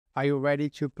Are you ready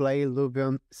to play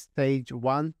Illuvium Stage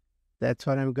 1? That's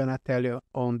what I'm gonna tell you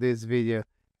on this video.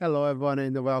 Hello everyone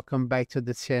and welcome back to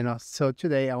the channel. So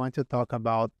today I want to talk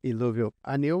about Illuvium,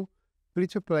 a new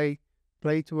free-to-play,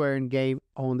 play-to-earn game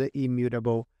on the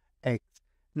Immutable X.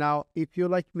 Now, if you're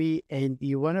like me and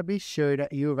you want to be sure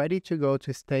that you're ready to go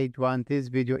to Stage 1, this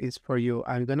video is for you.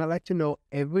 I'm gonna let you know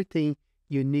everything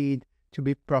you need to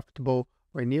be profitable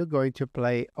when you're going to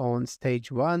play on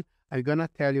Stage 1. I'm gonna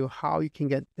tell you how you can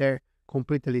get there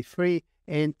completely free.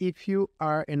 And if you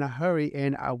are in a hurry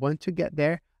and I want to get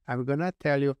there, I'm gonna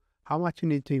tell you how much you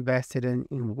need to invest in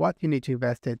and what you need to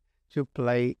invest in to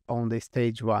play on the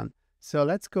Stage 1. So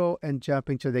let's go and jump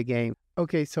into the game.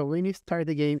 Okay, so when you start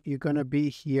the game, you're gonna be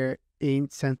here in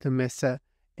Santa Mesa.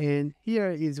 And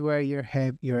here is where you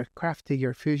have your crafting,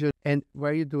 your fusion, and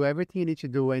where you do everything you need to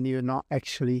do when you're not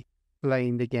actually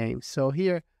playing the game. So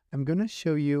here, I'm going to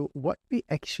show you what we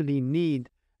actually need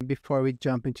before we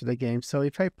jump into the game. So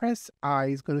if I press I,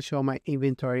 it's going to show my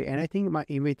inventory. And I think my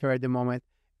inventory at the moment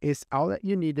is all that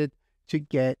you needed to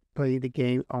get playing the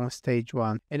game on Stage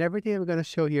 1. And everything I'm going to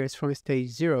show here is from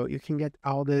Stage 0. You can get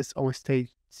all this on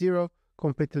Stage 0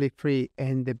 completely free.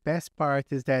 And the best part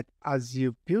is that as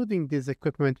you're building this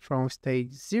equipment from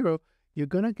Stage 0, you're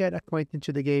going to get acquainted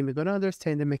to the game. You're going to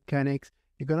understand the mechanics.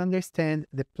 You're going to understand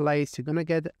the place, you're going to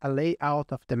get a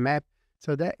layout of the map,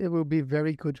 so that it will be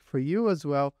very good for you as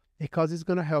well, because it's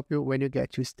going to help you when you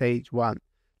get to Stage 1.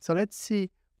 So let's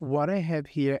see what I have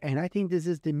here, and I think this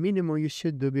is the minimum you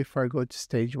should do before you go to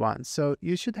Stage 1. So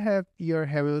you should have your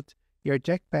helmet, your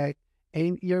jetpack,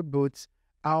 and your boots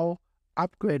all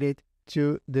upgraded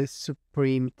to the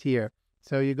Supreme tier.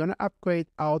 So you're going to upgrade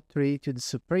all three to the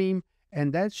Supreme,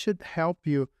 and that should help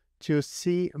you to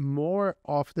see more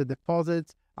of the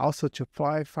deposits, also to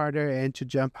fly farther and to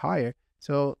jump higher.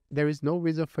 So there is no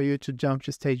reason for you to jump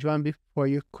to Stage 1 before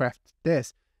you craft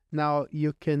this. Now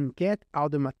you can get all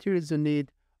the materials you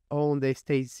need on the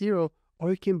Stage 0, or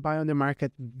you can buy on the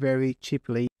market very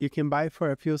cheaply. You can buy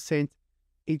for a few cents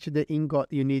each of the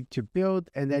ingot you need to build,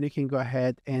 and then you can go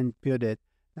ahead and build it.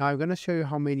 Now I'm gonna show you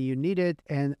how many you needed,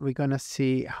 and we're gonna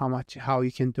see how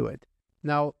you can do it.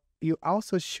 Now, you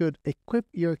also should equip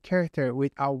your character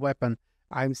with our weapon.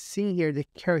 I'm seeing here the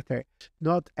character,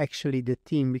 not actually the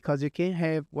team, because you can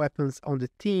have weapons on the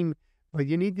team, but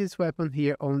you need this weapon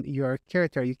here on your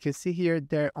character. You can see here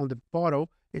there on the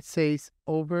bottle, it says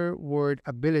Overword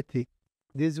Ability.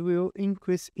 This will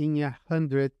increase in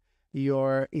 100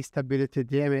 your instability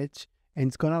damage, and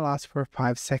it's gonna last for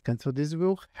 5 seconds. So this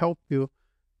will help you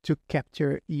to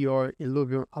capture your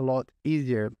Illuvium a lot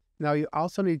easier. Now you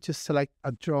also need to select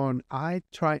a drone. I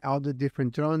try out the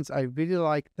different drones. I really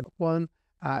like the one.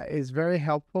 It's very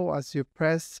helpful. As you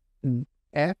press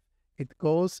F, it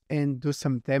goes and do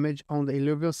some damage on the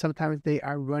Illuvium. Sometimes they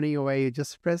are running away. You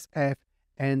just press F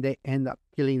and they end up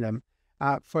killing them.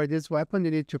 For this weapon,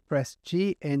 you need to press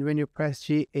G, and when you press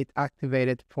G, it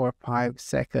activated for 5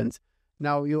 seconds.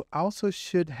 Now you also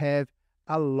should have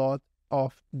a lot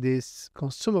of these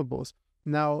consumables.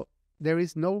 Now, there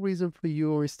is no reason for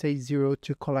you on Stage 0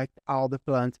 to collect all the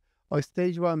plants. On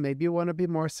Stage 1, maybe you want to be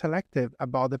more selective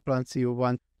about the plants you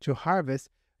want to harvest.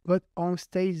 But on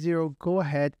Stage 0, go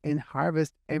ahead and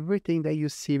harvest everything that you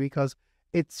see, because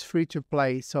it's free to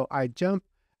play. So I jump,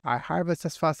 I harvest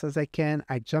as fast as I can.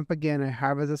 I jump again, I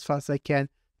harvest as fast as I can.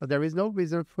 But there is no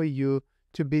reason for you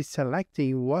to be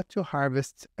selecting what to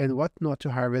harvest and what not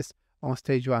to harvest on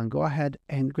Stage 1. Go ahead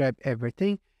and grab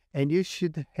everything, and you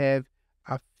should have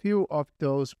a few of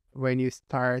those when you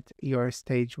start your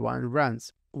Stage 1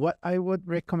 runs. What I would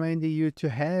recommend you to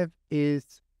have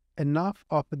is enough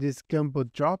of this gumbo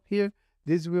drop here.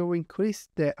 This will increase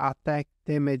the attack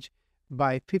damage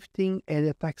by 15 and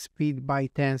attack speed by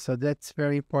 10. So that's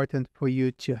very important for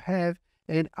you to have.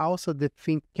 And also the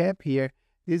fin cap here,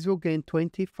 this will gain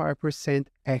 25%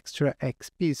 extra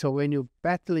XP. So when you're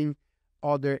battling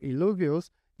other Illuvials,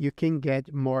 you can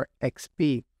get more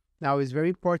XP. Now, it's very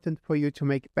important for you to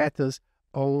make battles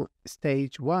on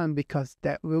Stage 1, because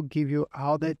that will give you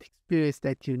all that experience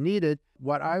that you needed.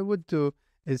 What I would do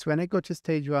is when I go to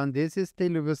Stage 1, this is the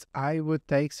Illuvials I would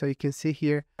take. So you can see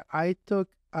here, I took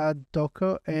a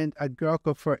Doko and a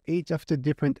Groko for each of the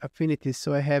different affinities.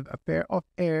 So I have a pair of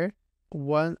air,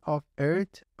 one of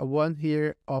earth, one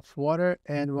here of water,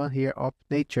 and one here of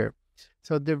nature.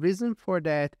 So the reason for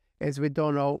that is we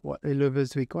don't know what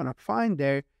Illuvials we're gonna find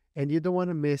there, and you don't want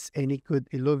to miss any good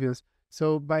Illuvials.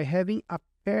 So by having a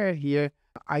pair here,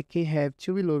 I can have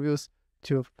 2 Illuvials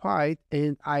to fight,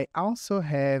 and I also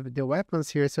have the weapons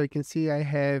here. So you can see I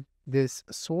have this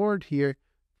sword here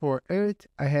for earth,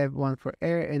 I have one for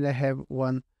air, and I have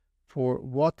one for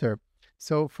water.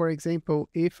 So for example,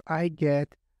 if I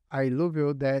get a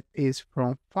Illuvial that is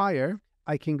from fire,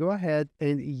 I can go ahead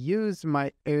and use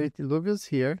my earth Illuvials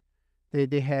here.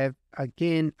 They have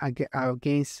again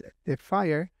against the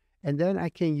fire, and then I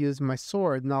can use my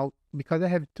sword. Now, because I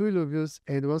have 2 Illuvials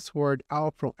and 1 sword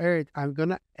out from earth, I'm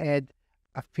gonna add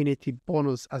affinity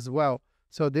bonus as well.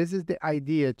 So this is the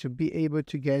idea, to be able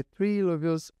to get 3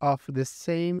 Illuvials of the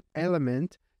same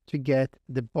element to get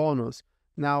the bonus.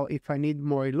 Now, if I need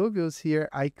more Illuvials here,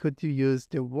 I could use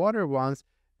the water ones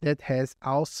that has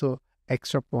also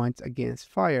extra points against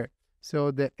fire.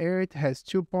 So the earth has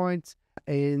 2 points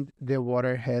and the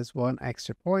water has 1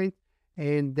 extra point.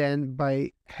 And then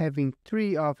by having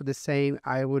 3 of the same,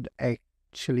 I would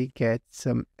actually get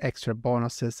some extra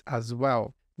bonuses as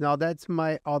well. Now that's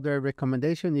my other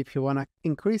recommendation. If you want to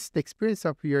increase the experience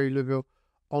of your Illuvial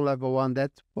on level 1,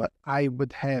 that's what I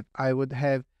would have. I would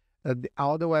have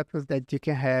all the weapons that you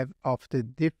can have of the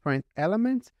different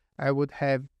elements. I would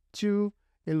have 2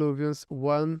 Illuviums,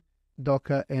 1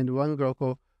 Doka and 1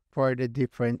 Groco for the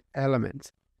different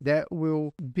elements. That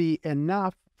will be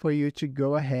enough for you to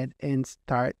go ahead and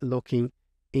start looking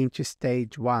into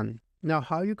stage 1. Now,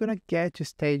 how are you going to get to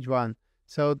stage 1?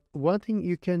 So one thing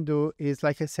you can do is,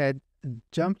 like I said,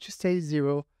 jump to stage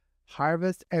 0,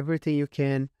 harvest everything you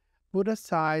can, put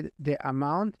aside the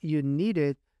amount you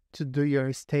needed to do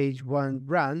your stage 1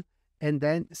 run, and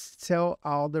then sell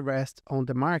all the rest on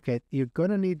the market. You're going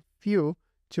to need few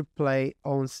to play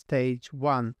on stage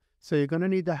 1. So you're going to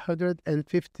need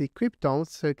 150 Kryptons.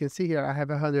 So you can see here I have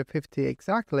 150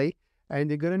 exactly, and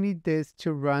you're going to need this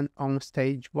to run on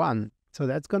stage 1. So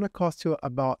that's going to cost you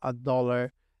about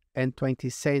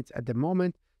 $1.20 at the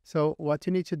moment. So what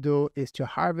you need to do is to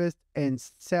harvest and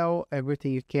sell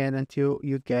everything you can until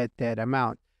you get that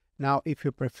amount. Now, if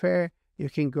you prefer, you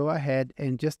can go ahead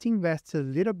and just invest a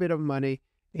little bit of money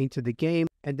into the game,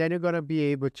 and then you're going to be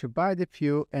able to buy the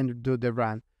fuel and do the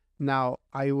run. Now,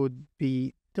 I would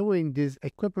be doing this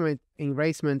equipment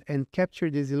enracement and capture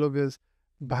these Illuvials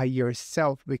by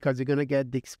yourself, because you're going to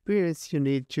get the experience you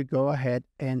need to go ahead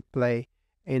and play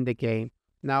in the game.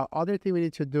 Now, other thing we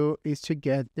need to do is to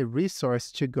get the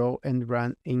resource to go and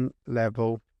run in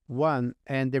level 1.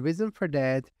 And the reason for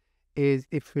that is,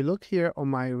 if we look here on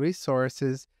my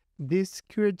resources, this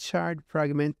cured shard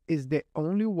fragment is the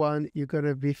only one you're going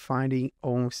to be finding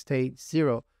on stage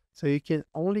 0. So you can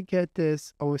only get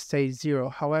this on stage 0.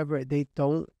 However, they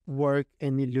don't work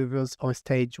in Illuvials on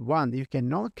stage 1. You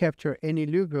cannot capture any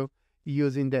Illuvial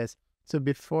using this. So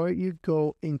before you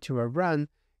go into a run,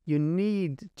 you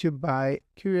need to buy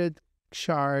cured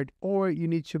shard, or you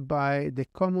need to buy the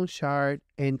common shard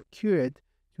and cure it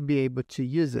to be able to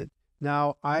use it.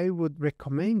 Now, I would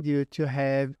recommend you to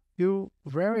have few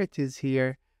rarities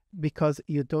here, because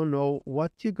you don't know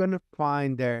what you're going to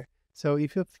find there. So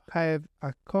if you have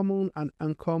a common, an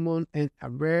uncommon, and a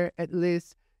rare at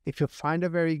least, if you find a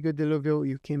very good Illuvial,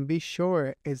 you can be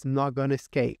sure it's not going to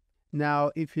escape.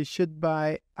 Now, if you should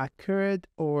buy a cured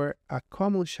or a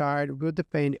common shard will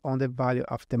depend on the value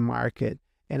of the market.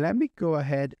 And let me go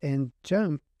ahead and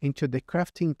jump into the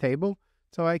crafting table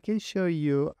so I can show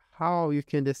you how you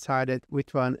can decide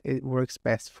which one it works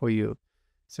best for you.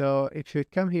 So if you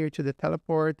come here to the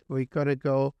teleport, we're going to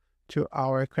go to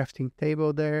our crafting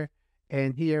table there.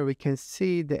 And here we can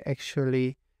see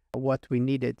actually what we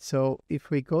needed. So if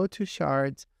we go to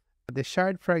shards, the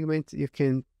shard fragment, you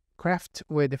can craft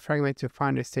with the fragment to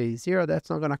find a stage 0. That's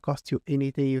not going to cost you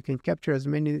anything. You can capture as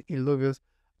many Illuvials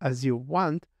as you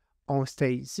want on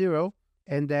stage 0.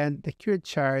 And then the cured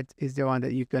shard is the one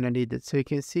that you're going to need it. So you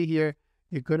can see here,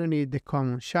 you're going to need the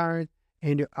common shard,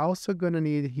 and you're also going to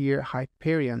need here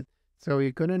Hyperion. So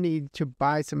you're going to need to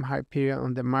buy some Hyperion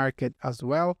on the market as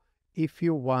well if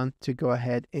you want to go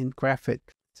ahead and craft it.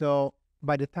 So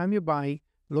by the time you buy,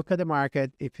 look at the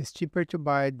market if it's cheaper to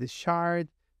buy the shard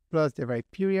plus the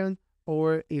Hyperion,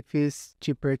 or if it's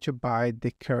cheaper to buy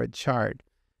the current shard.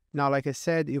 Now, like I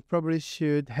said, you probably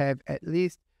should have at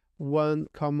least 1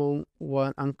 common,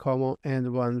 1 uncommon,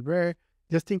 and 1 rare,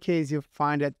 just in case you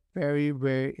find that very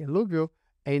rare Illuvial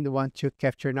and want to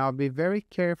capture. Now, be very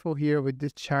careful here with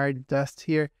the shard dust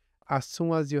here. As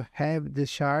soon as you have the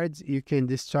shards, you can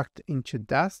destruct into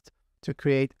dust to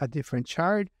create a different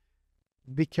shard.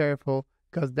 Be careful,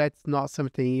 because that's not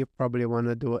something you probably want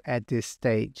to do at this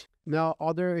stage. Now,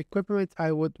 other equipment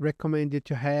I would recommend you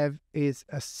to have is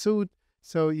a suit.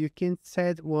 So you can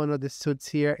set one of the suits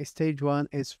here. Stage 1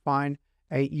 is fine.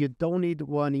 You don't need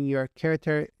one in your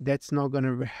character. That's not going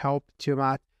to help too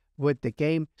much with the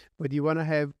game, but you want to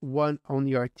have one on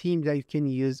your team that you can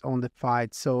use on the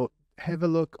fight. So have a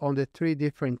look on the 3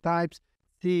 different types,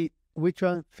 see which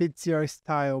one fits your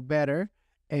style better,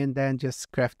 and then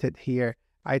just craft it here.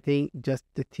 I think just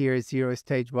the tier 0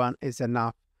 stage 1 is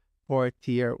enough for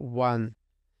tier 1.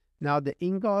 Now the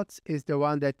ingots is the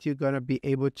one that you're going to be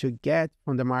able to get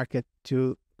from the market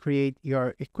to create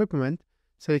your equipment.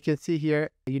 So you can see here,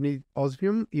 you need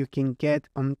osmium, you can get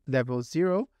on level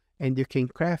 0, and you can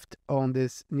craft on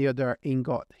this neodar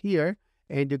ingot here,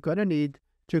 and you're going to need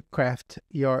to craft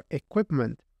your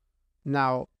equipment.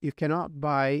 Now, you cannot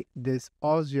buy this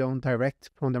osmium direct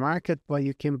from the market, but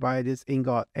you can buy this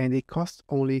ingot, and it costs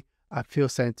only a few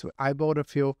cents. I bought a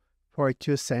few for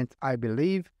 2 cents, I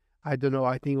believe. I don't know,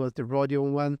 I think it was the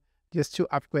rhodium one, just to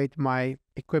upgrade my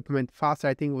equipment faster.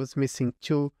 I think it was missing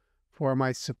 2 for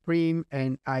my Supreme,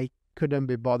 and I couldn't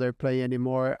be bothered playing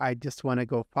anymore. I just want to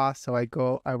go fast, so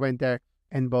I went there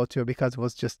and bought 2 because it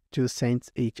was just 2 cents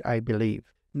each, I believe.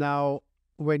 Now,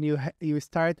 when you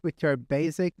start with your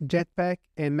basic jetpack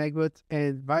and magboot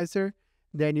and visor,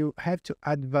 then you have to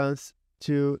advance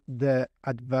to the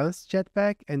advanced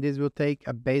jetpack, and this will take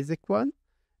a basic one.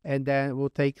 And then we'll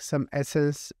take some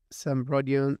essence, some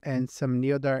rhodium, and some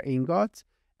neodar ingots.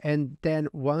 And then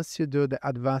once you do the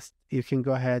advanced, you can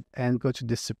go ahead and go to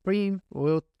the Supreme.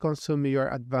 We'll consume your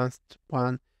advanced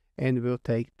one, and we'll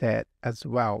take that as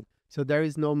well. So there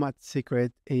is no much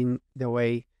secret in the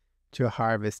way to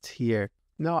harvest here.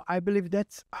 Now, I believe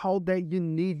that's all that you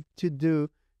need to do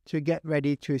to get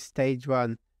ready to stage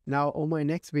 1. Now, on my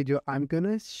next video, I'm going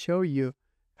to show you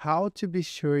how to be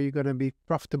sure you're going to be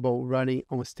profitable running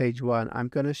on stage 1. I'm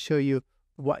going to show you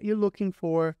what you're looking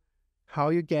for, how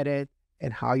you get it,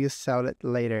 and how you sell it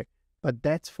later. But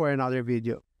that's for another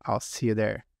video. I'll see you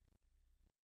there.